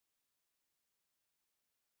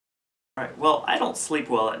Alright, well, I don't sleep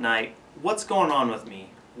well at night. What's going on with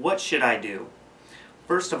me? What should I do?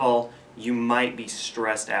 First of all, you might be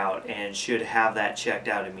stressed out and should have that checked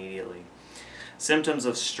out immediately. Symptoms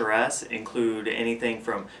of stress include anything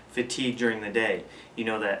from fatigue during the day. You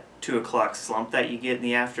know that 2 o'clock slump that you get in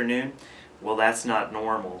the afternoon? Well, that's not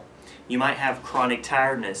normal. You might have chronic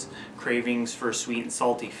tiredness, cravings for sweet and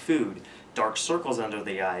salty food, dark circles under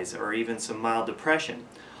the eyes, or even some mild depression.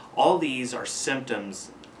 All these are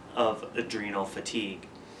symptoms of adrenal fatigue.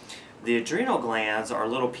 The adrenal glands are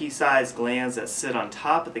little pea-sized glands that sit on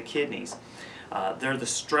top of the kidneys. They're the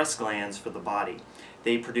stress glands for the body.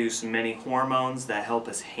 They produce many hormones that help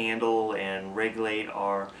us handle and regulate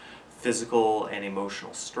our physical and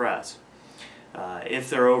emotional stress. If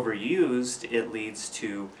they're overused, it leads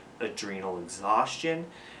to adrenal exhaustion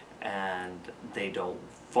and they don't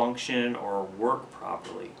function or work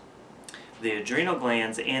properly. The adrenal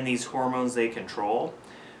glands and these hormones they control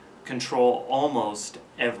almost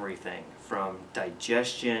everything from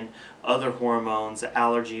digestion, other hormones,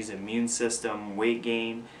 allergies, immune system, weight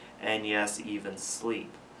gain, and yes, even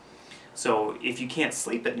sleep. So if you can't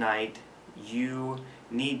sleep at night, you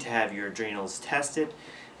need to have your adrenals tested.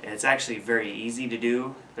 It's actually very easy to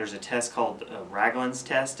do. There's a test called Ragland's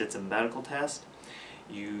test. It's a medical test.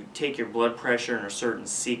 You take your blood pressure in a certain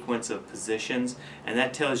sequence of positions, and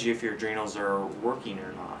that tells you if your adrenals are working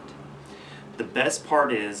or not. The best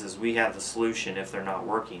part is we have the solution if they're not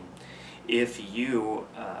working. If you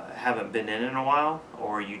haven't been in a while,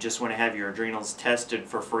 or you just want to have your adrenals tested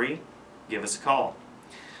for free, give us a call.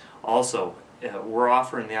 Also, we're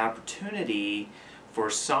offering the opportunity for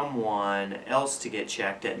someone else to get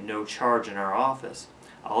checked at no charge in our office.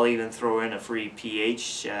 I'll even throw in a free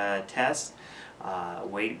pH test,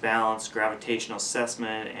 weight balance, gravitational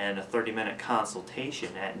assessment, and a 30-minute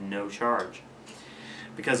consultation at no charge.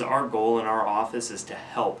 Because our goal in our office is to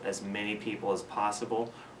help as many people as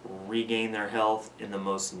possible regain their health in the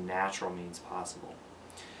most natural means possible.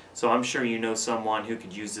 So I'm sure you know someone who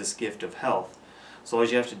could use this gift of health. So all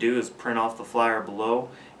you have to do is print off the flyer below,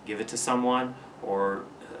 give it to someone, or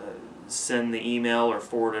send the email or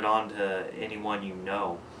forward it on to anyone you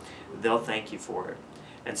know. They'll thank you for it.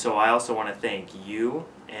 And so I also want to thank you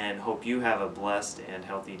and hope you have a blessed and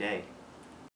healthy day.